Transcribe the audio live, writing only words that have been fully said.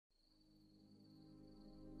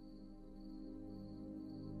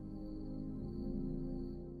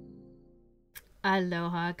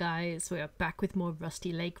Aloha guys, we are back with more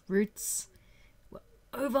Rusty Lake Roots. We're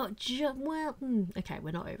okay,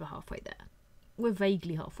 we're not over halfway there. We're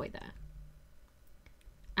vaguely halfway there.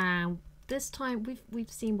 And this time we've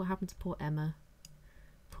seen what happened to poor Emma.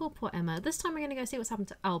 Poor Emma. This time we're going to go see what's happened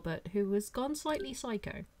to Albert, who has gone slightly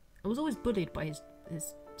psycho. And was always bullied by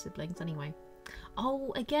his siblings anyway.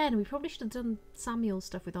 Oh, again, we probably should have done Samuel's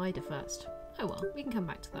stuff with Ida first. Oh well, we can come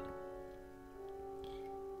back to that.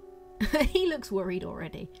 He looks worried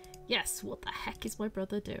already. Yes, what the heck is my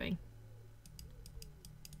brother doing?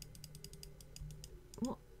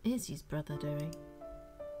 What is his brother doing?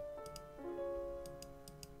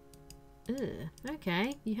 Ugh,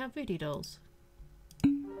 okay, you have voodoo dolls.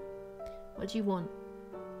 What do you want?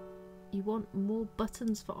 You want more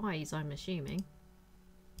buttons for eyes, I'm assuming.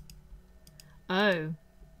 Oh,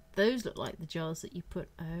 those look like the jars that you put...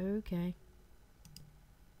 Okay.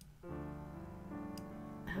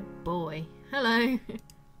 Oh boy. Hello.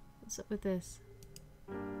 What's up with this?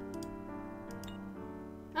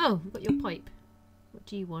 Oh, we've got your pipe. What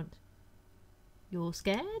do you want? You're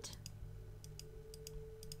scared?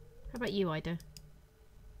 How about you, Ida?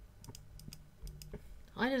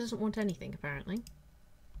 Ida doesn't want anything, apparently.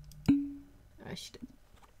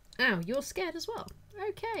 Oh, you're scared as well.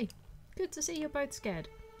 Okay. Good to see you're both scared.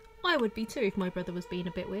 I would be too if my brother was being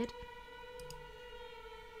a bit weird.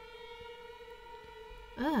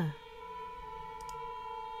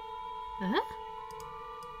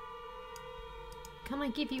 Can I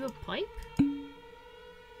give you a pipe?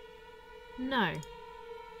 No.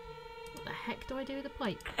 What the heck do I do with a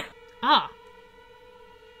pipe? Ah!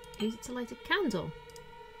 Use it to light a candle.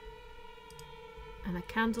 And a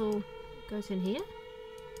candle goes in here?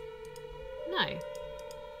 No.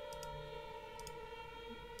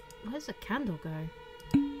 Where's the candle go?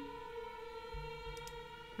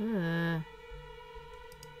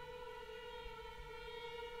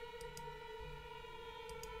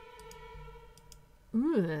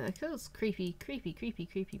 It feels creepy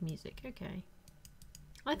music. Okay.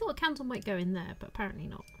 I thought a candle might go in there, but apparently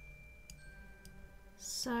not.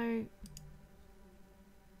 So...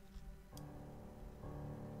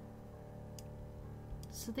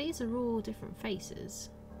 So these are all different faces.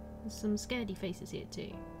 There's some scaredy faces here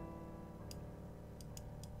too.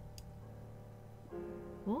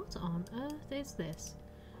 What on earth is this?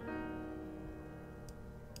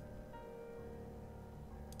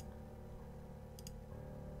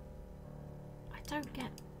 I don't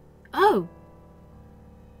get... Oh!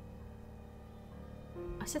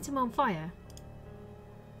 I set him on fire.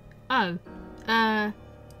 Oh.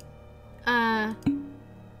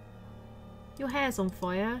 Your hair's on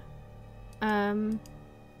fire.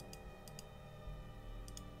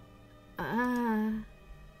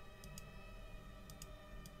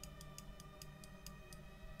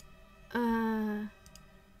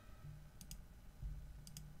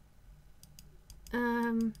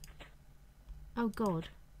 Oh God.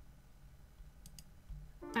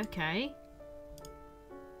 Okay.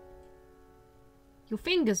 Your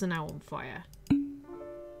fingers are now on fire.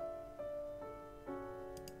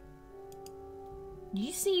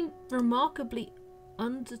 You seem remarkably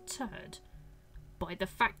undeterred by the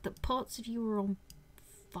fact that parts of you are on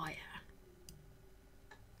fire.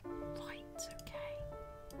 Right, okay.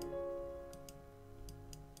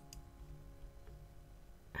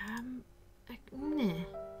 Meh.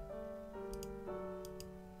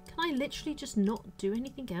 Can I literally just not do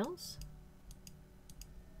anything else?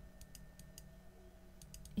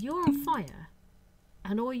 You're on fire,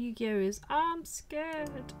 and all you hear is, I'm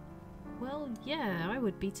scared. Well, yeah, I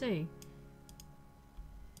would be too.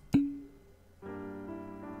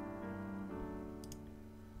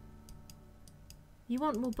 You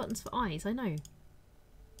want more buttons for eyes, I know.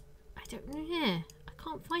 I don't know here. I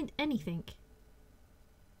can't find anything.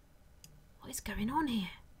 What is going on here?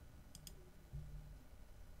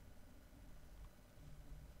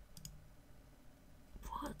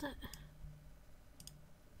 What the...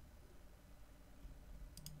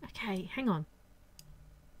 Okay, hang on.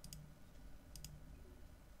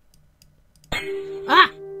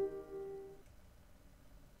 Ah!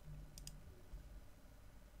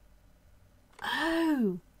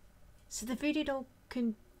 Oh! So the voodoo doll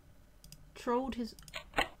controlled his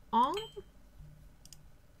arm?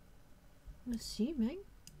 I'm assuming.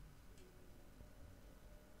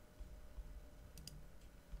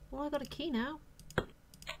 Well, I got a key now.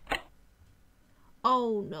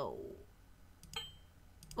 Oh no.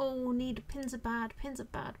 Oh, pins are bad, pins are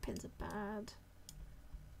bad, pins are bad.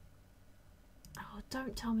 Oh,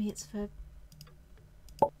 don't tell me it's for...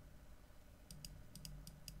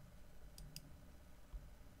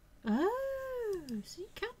 Oh! so you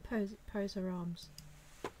can pose her arms.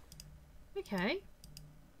 Okay.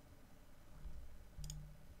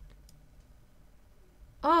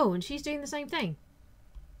 Oh, and she's doing the same thing.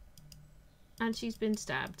 And she's been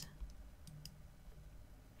stabbed.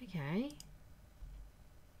 Okay.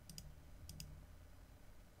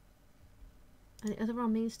 And the other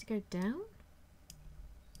arm needs to go down?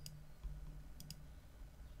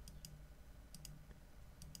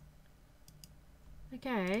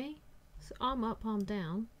 Okay. So arm up, arm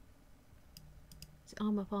down. So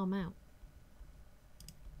arm up, arm out.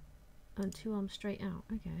 And two arms straight out.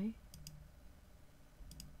 Okay.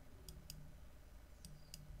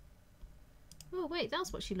 Oh wait,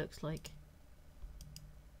 that's what she looks like.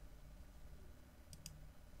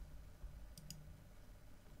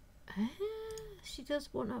 She does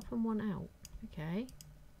one up and one out. Okay.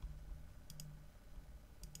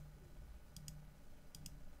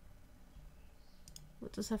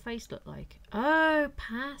 What does her face look like? Oh,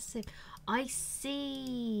 passive. I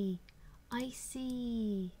see. I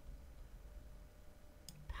see.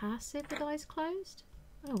 Passive with eyes closed?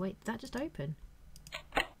 Oh wait, did that just open?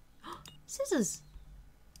 Scissors!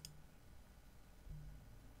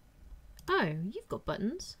 Oh, you've got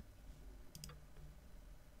buttons.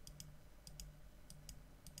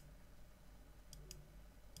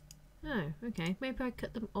 Oh, okay. Maybe I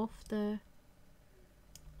cut them off the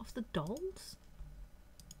dolls?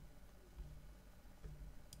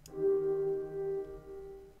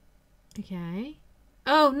 Okay.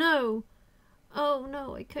 Oh no! Oh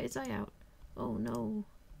no, I cut his eye out. Oh no.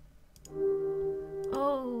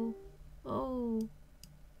 Oh. Oh.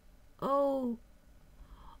 Oh.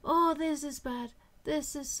 Oh, this is bad.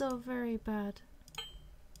 This is so very bad.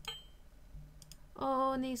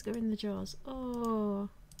 Oh, and these go in the jars. Oh.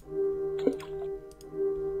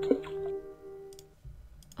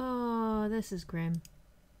 Oh, this is grim.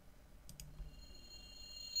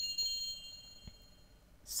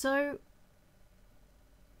 So,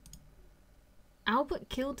 Albert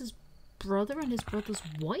killed his brother and his brother's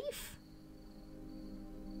wife?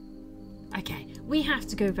 Okay, we have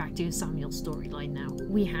to go back to Samuel's storyline now.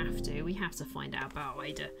 We have to find out about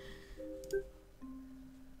Ida.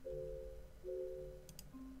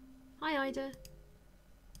 Hi, Ida.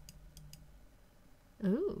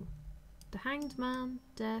 Ooh. The Hanged Man,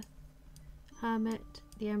 Death, Hermit,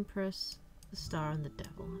 the Empress, the Star and the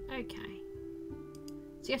Devil. Okay.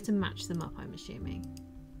 So you have to match them up, I'm assuming.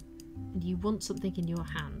 And you want something in your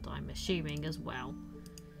hand, I'm assuming, as well.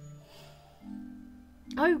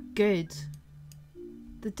 Oh, good.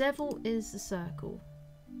 The Devil is the circle.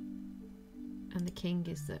 And the King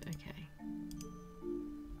is the... Okay.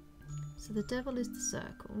 So the Devil is the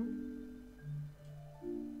circle.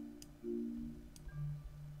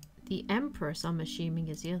 The Empress, I'm assuming,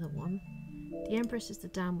 is the other one. The Empress is the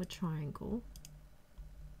downward triangle.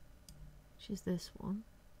 Which is this one.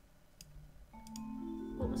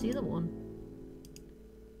 What was the other one?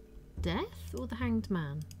 Death or the Hanged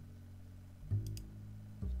Man?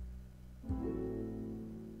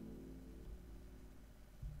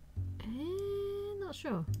 Not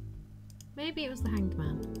sure. Maybe it was the Hanged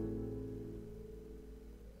Man.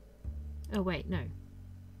 Oh wait, no.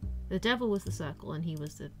 The Devil was the circle and he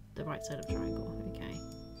was the right side of the triangle. Okay.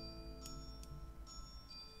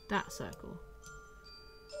 That circle.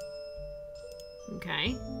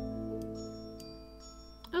 Okay.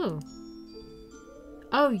 Oh.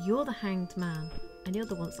 Oh, you're the Hanged Man. And the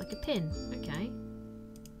other one's like a pin. Okay.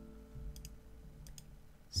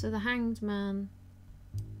 So the Hanged Man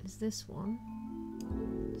is this one.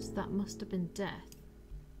 So that must have been Death.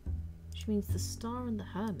 Which means the Star and the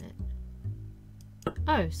Hermit.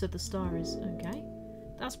 Oh, so the Star is... Okay.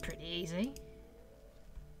 That's pretty easy.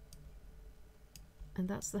 And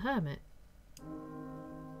that's the Hermit.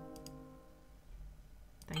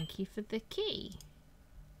 Thank you for the key.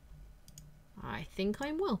 I think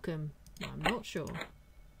I'm welcome. I'm not sure.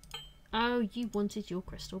 Oh, you wanted your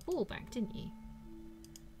crystal ball back, didn't you?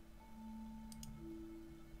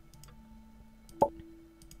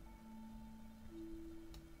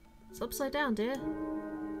 It's upside down, dear.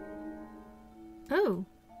 Oh.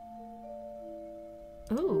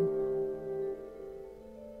 Oh.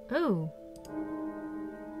 Oh.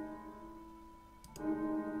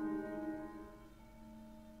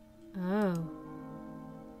 Oh.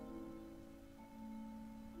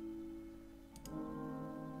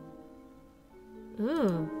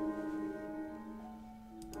 Ooh.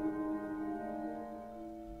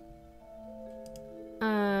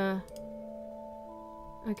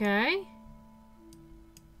 Okay.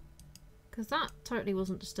 Because that totally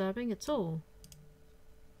wasn't disturbing at all.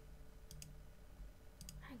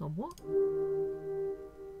 Hang on, what?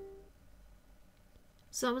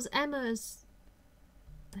 So that was Emma's...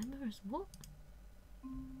 Emma's what?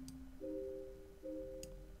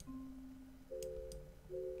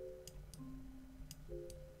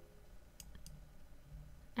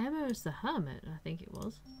 Emma is the hermit, I think it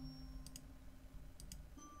was.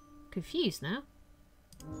 Confused now.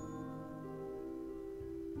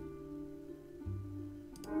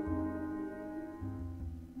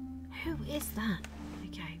 Who is that?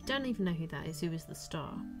 Okay, don't even know who that is. Who is the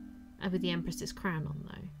star? With the Empress's crown on,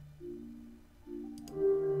 though.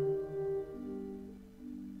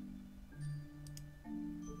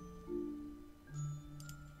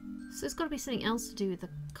 So it's got to be something else to do with the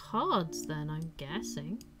cards then, I'm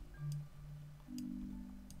guessing.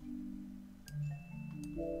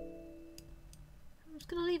 I'm just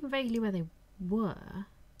going to leave them vaguely where they were.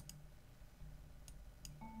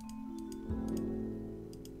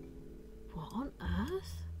 What on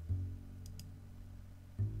earth?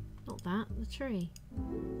 Not that, the tree.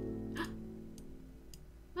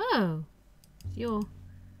 Oh, you're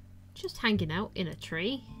just hanging out in a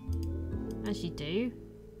tree, as you do.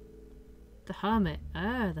 The hermit.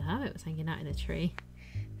 Oh, the hermit was hanging out in a tree.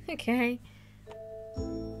 Okay.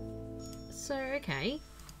 So, okay.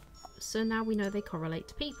 So now we know they correlate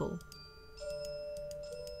to people.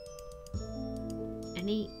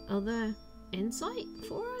 Any other insight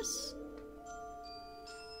for us?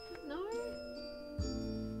 No?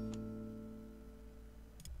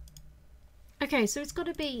 Okay, so it's got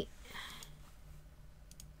to be...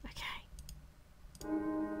 Okay.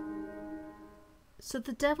 So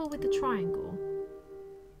the devil with the triangle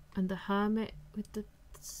and the hermit with the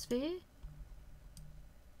sphere?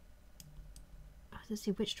 Oh, let's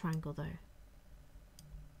see which triangle though.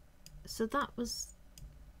 So that was...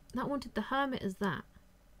 That wanted the hermit as that.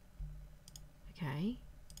 Okay.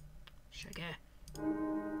 Sugar.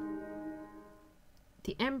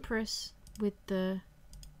 The Empress with the...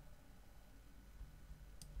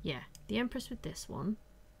 Yeah, the Empress with this one.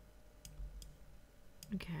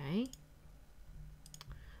 Okay.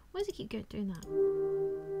 Why does it keep doing that?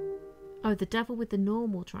 Oh, the devil with the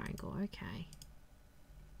normal triangle. Okay.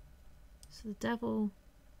 So the devil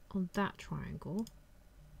on that triangle.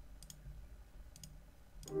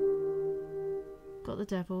 Got the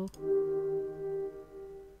devil.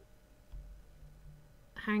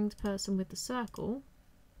 Hanged person with the circle.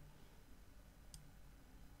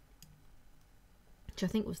 Which I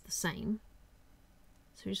think was the same.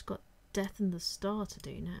 So we just got death and the star to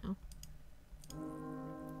do now.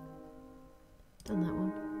 Done that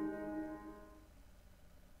one.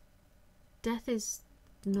 Death is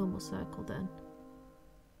the normal circle then.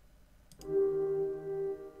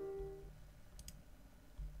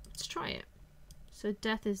 Let's try it. So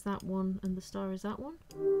death is that one and the star is that one.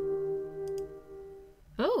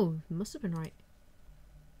 Oh, must have been right.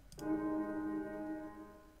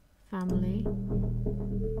 Family.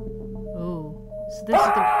 Oh, so this is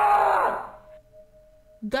the...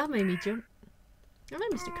 That made me jump. Hello,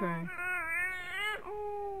 Mr. Crow.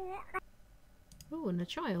 Oh, and a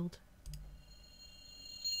child.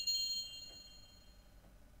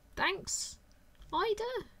 Thanks, Ida,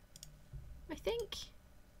 I think.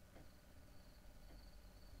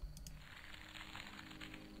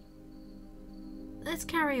 Let's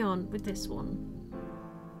carry on with this one.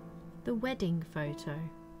 The wedding photo.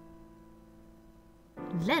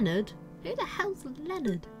 Leonard? Who the hell's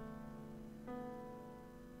Leonard?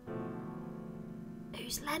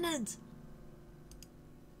 Who's Leonard?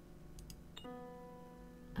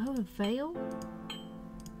 Oh, a veil?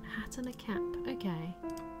 Hat and a cap. Okay.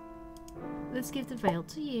 Let's give the veil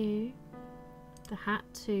to you. The hat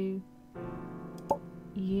to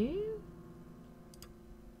you.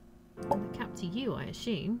 And the cap to you, I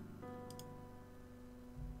assume.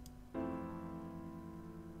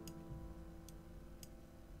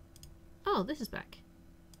 Oh, this is back.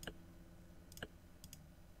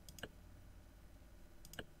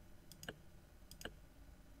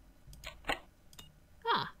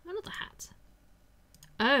 Ah, another hat.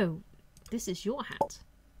 Oh, this is your hat.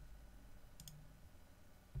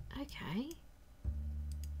 Okay.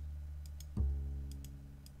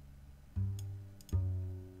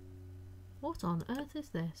 What on earth is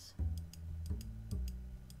this?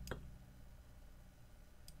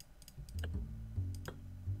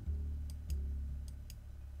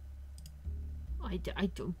 I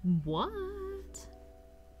don't... What?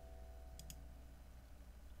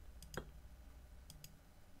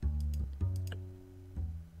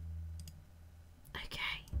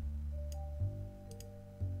 Okay.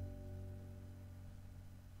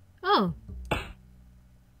 Oh.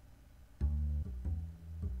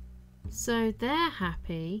 So they're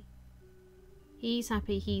happy. He's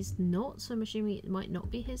happy he's not, so I'm assuming it might not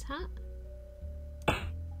be his hat.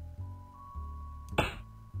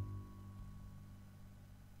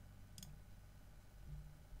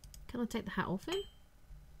 Can I take the hat off him?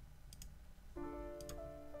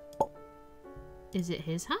 Is it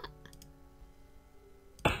his hat?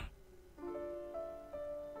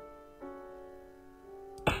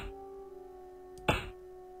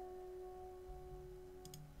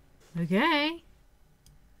 Okay.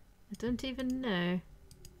 I don't even know.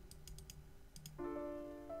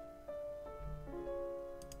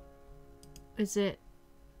 Is it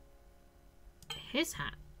his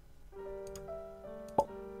hat?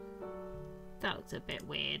 That looks a bit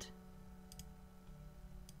weird.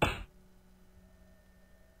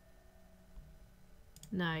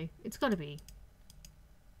 No, it's gotta be.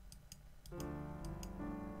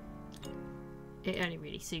 It only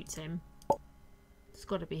really suits him. It's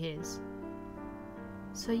gotta be his.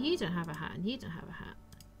 So you don't have a hat and you don't have a hat.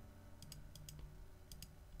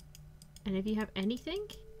 And if you have anything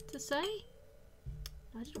to say?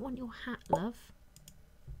 I didn't want your hat, love.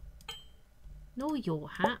 Nor your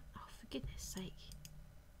hat. Oh, for goodness sake.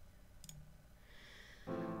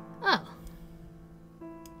 Oh.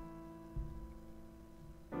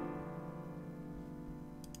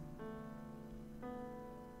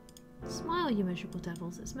 Smile, you miserable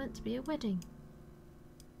devils. It's meant to be a wedding.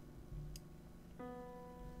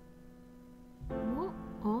 What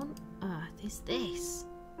on earth is this?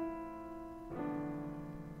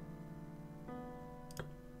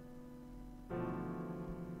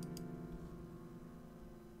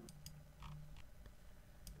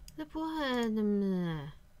 The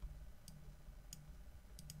word.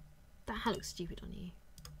 That hat looks stupid on you.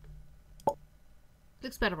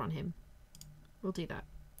 Looks better on him. We'll do that.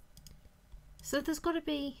 So there's got to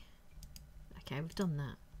be... Okay, we've done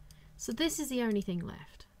that. So this is the only thing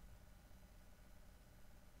left.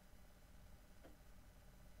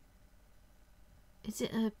 Is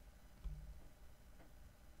it a...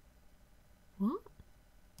 What?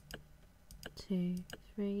 2,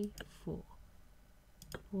 3, 4.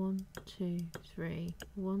 1, 2, 3.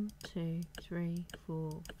 1, 2, 3,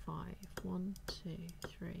 4, 5. 1, 2,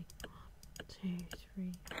 3. 1, 2,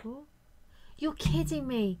 3, 4. You're kidding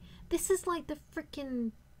me! This is like the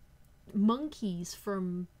freaking monkeys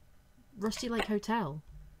from Rusty Lake Hotel.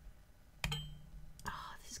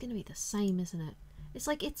 Oh, this is going to be the same, isn't it? It's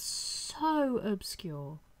like, it's so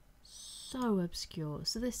obscure. So obscure.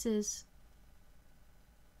 So this is...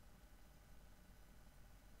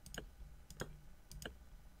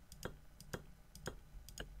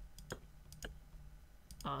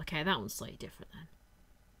 Oh, okay, that one's slightly different then.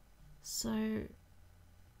 So...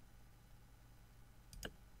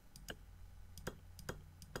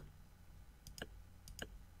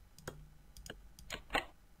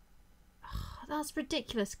 That's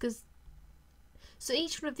ridiculous, because... So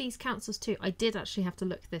each one of these counts as 2. I did actually have to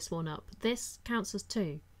look this one up. This counts as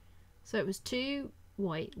 2. So it was 2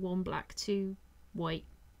 white, 1 black, 2 white,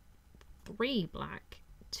 3 black,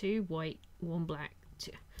 2 white, 1 black,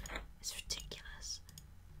 2... It's ridiculous.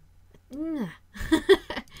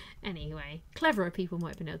 Anyway, cleverer people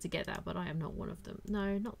might have been able to get that, but I am not one of them.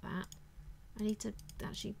 No, not that. I need to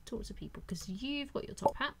actually talk to people, because you've got your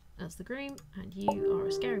top hat as the groom, and you are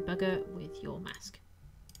a scary bugger with your mask.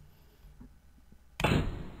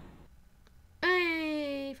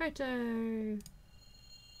 Hey, photo!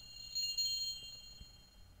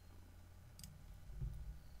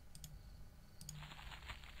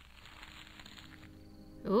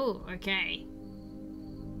 Oh, okay.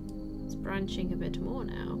 It's branching a bit more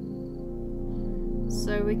now.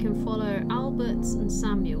 So we can follow Albert's and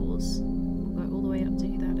Samuel's. We'll go all the way up to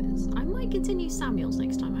who that is. I might continue Samuel's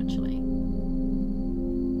next time, actually.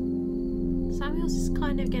 Samuel's is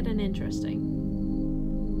kind of getting interesting.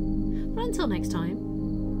 But until next time,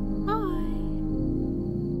 bye!